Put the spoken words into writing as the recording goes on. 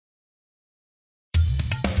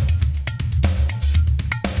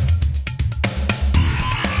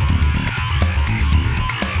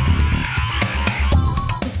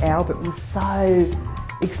Albert was so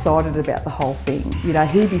excited about the whole thing. You know,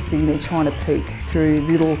 he'd be sitting there trying to peek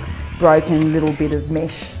through broken little bit of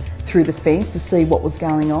mesh through the fence to see what was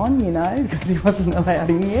going on, you know, because he wasn't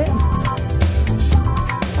allowed in yet.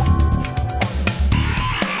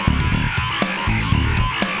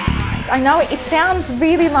 I know it sounds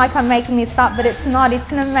really like I'm making this up, but it's not.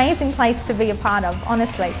 It's an amazing place to be a part of,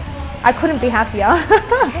 honestly. I couldn't be happier.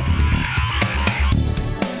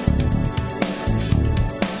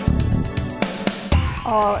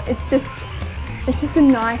 Oh, it's just a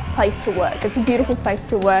nice place to work. It's a beautiful place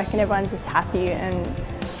to work and everyone's just happy and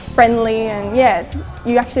friendly, and yeah,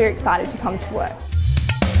 you actually are excited to come to work.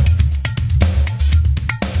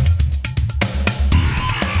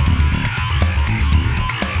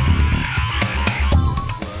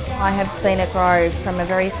 I have seen it grow from a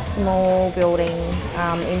very small building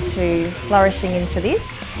into flourishing into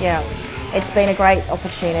this. Yeah, it's been a great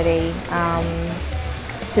opportunity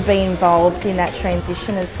to be involved in that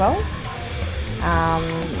transition as well.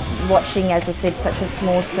 Watching, as I said, such a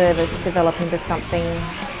small service develop into something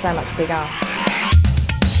so much bigger.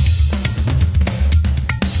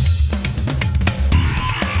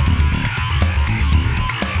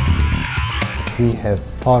 We have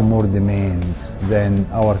far more demands than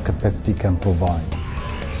our capacity can provide.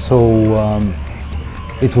 So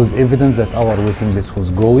it was evidence that our waiting list was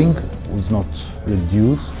growing, was not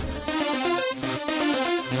reduced.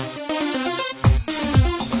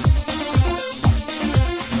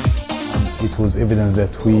 It was evidence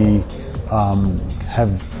that we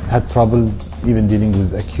have had trouble even dealing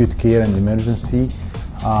with acute care and emergency.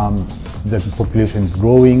 The population is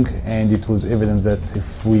growing, and it was evidence that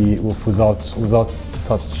without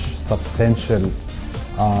such substantial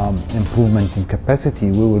improvement in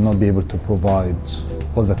capacity, we will not be able to provide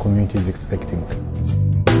what the community is expecting.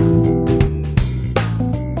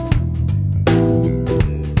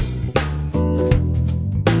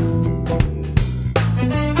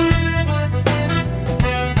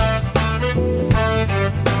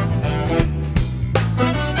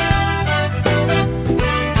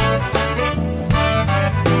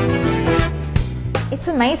 It's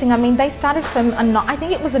amazing. I mean, they started from, I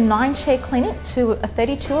think it was a 9-chair clinic to a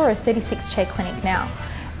 32 or a 36-chair clinic now.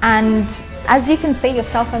 And as you can see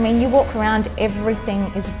yourself, I mean, you walk around,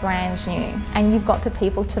 everything is brand new, and you've got the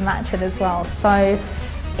people to match it as well. So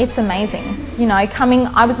it's amazing. You know,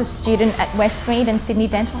 I was a student at Westmead and Sydney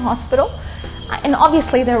Dental Hospital, and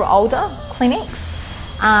obviously there were older clinics,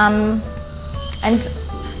 and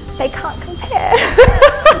they can't compare.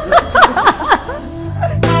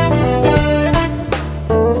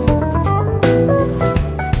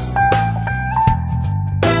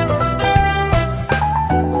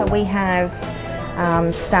 We have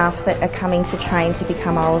staff that are coming to train to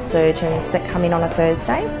become oral surgeons that come in on a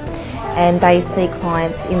Thursday, and they see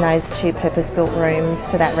clients in those 2 purpose-built rooms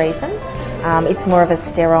for that reason. It's more of a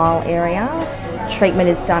sterile area. Treatment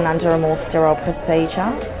is done under a more sterile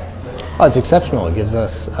procedure. Oh, it's exceptional. It gives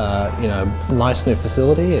us you know, a nice new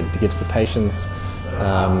facility. It gives the patients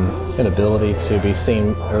an ability to be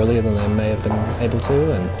seen earlier than they may have been able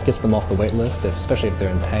to, and gets them off the wait list, especially if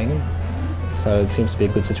they're in pain. So it seems to be a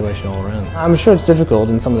good situation all around. I'm sure it's difficult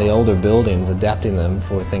in some of the older buildings adapting them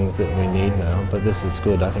for things that we need now, but this is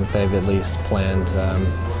good. I think they've at least planned,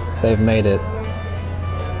 they've made it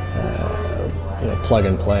you know, plug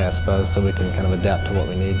and play, I suppose, so we can kind of adapt to what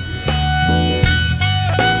we need.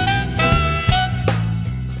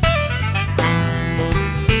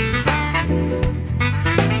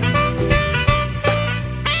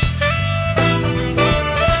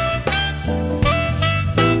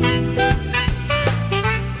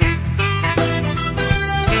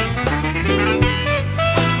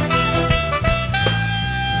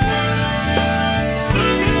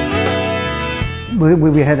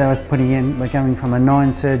 We had us putting in, we're going from a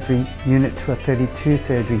 9-surgery unit to a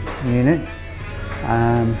 32-surgery unit,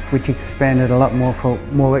 which expanded a lot more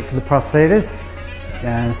work for the prostheters,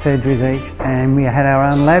 surgeries each, and we had our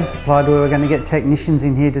own lab supplied. We were going to get technicians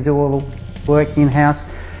in here to do all the work in-house,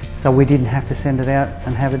 so we didn't have to send it out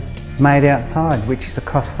and have it made outside, which is a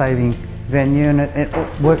cost-saving venue, and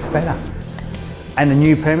it works better. And the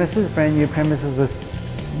new premises, brand new premises,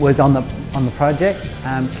 was on the project.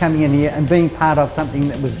 Coming in here and being part of something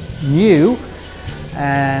that was new,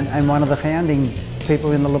 and one of the founding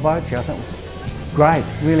people in the laboratory, I thought it was great,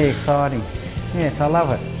 really exciting. Yes, I love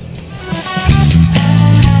it.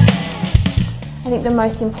 I think the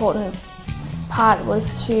most important part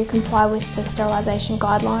was to comply with the sterilisation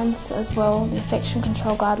guidelines as well, the infection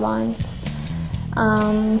control guidelines,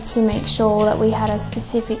 to make sure that we had a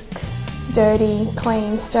specific dirty,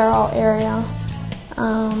 clean, sterile area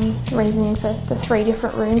reasoning for the 3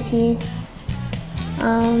 different rooms here.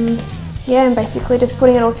 Yeah, and basically just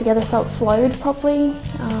putting it all together so it flowed properly.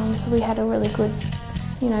 So we had a really good,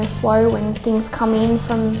 flow when things come in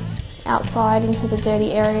from outside into the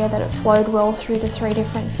dirty area, that it flowed well through the 3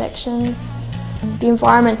 different sections. The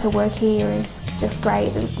environment to work here is just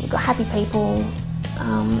great. We've got happy people,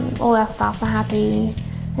 all our staff are happy.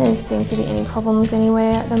 There doesn't seem to be any problems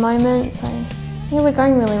anywhere at the moment, so yeah, we're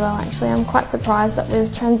going really well actually. I'm quite surprised that we've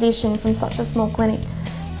transitioned from such a small clinic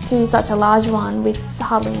to such a large one with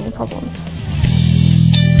hardly any problems.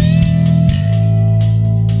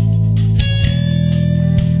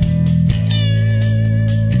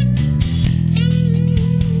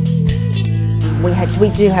 We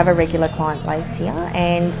do have a regular client base here,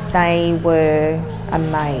 and they were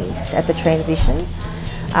amazed at the transition.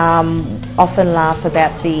 Often laugh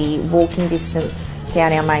about the walking distance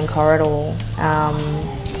down our main corridor,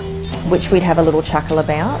 which we'd have a little chuckle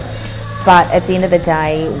about. But at the end of the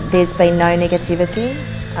day, there's been no negativity.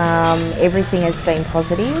 Everything has been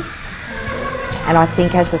positive, and I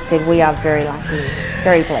think, as I said, we are very lucky,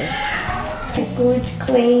 very blessed. Good,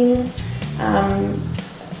 clean.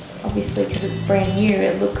 Obviously, because it's brand new,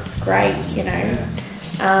 it looks great,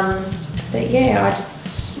 But yeah, I just,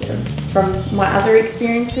 from my other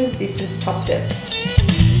experiences, this has topped it.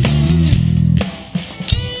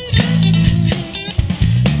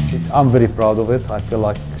 I'm very proud of it. I feel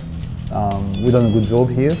like we've done a good job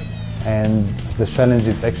here, and the challenge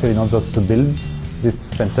is actually not just to build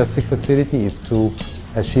this fantastic facility, is to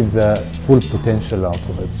achieve the full potential out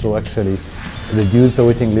of it. So actually reduce the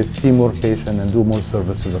waiting list, see more patients and do more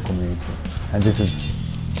service to the community. And this is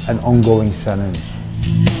an ongoing challenge.